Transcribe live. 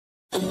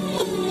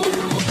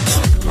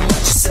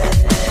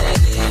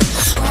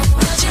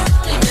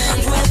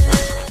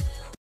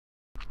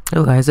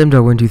Hello guys, I'm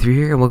Dog123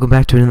 here, and welcome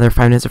back to another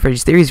 5 Minutes of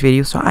Freddy's Theories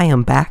video. So I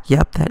am back.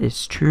 Yep, that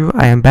is true.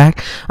 I am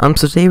back.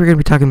 So today we're going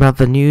to be talking about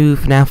the new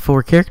FNAF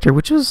 4 character,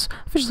 which was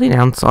officially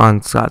announced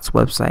on Scott's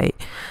website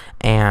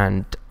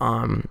and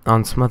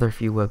on some other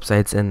few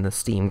websites, and the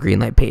Steam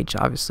Greenlight page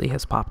obviously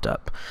has popped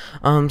up.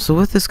 So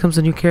with this comes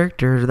a new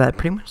character that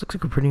pretty much looks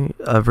like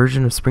a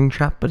version of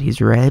Springtrap, but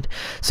he's red.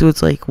 So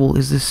it's like, well,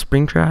 is this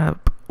Springtrap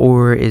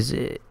or is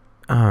it?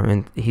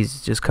 And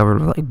he's just covered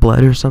with like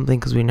blood or something,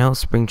 because we know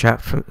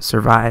Springtrap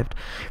survived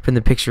from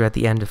the picture at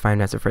the end of Five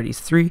Nights at Freddy's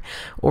 3.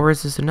 Or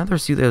is this another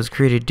suit that was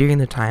created during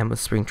the time with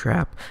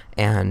Springtrap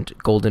and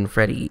Golden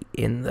Freddy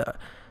in the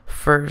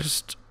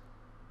first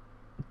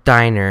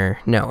diner?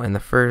 No, in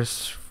the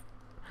first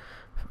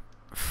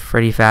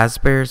Freddy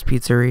Fazbear's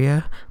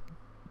Pizzeria.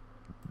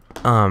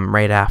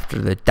 Right after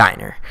the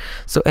diner.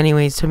 So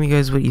anyways, tell me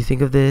guys what you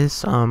think of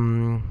this.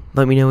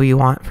 Let me know what you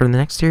want for the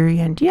next series,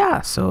 and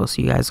yeah, so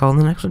see you guys all in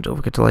the next one. Don't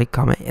forget to like,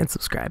 comment, and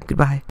subscribe.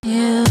 Goodbye.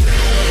 Yeah.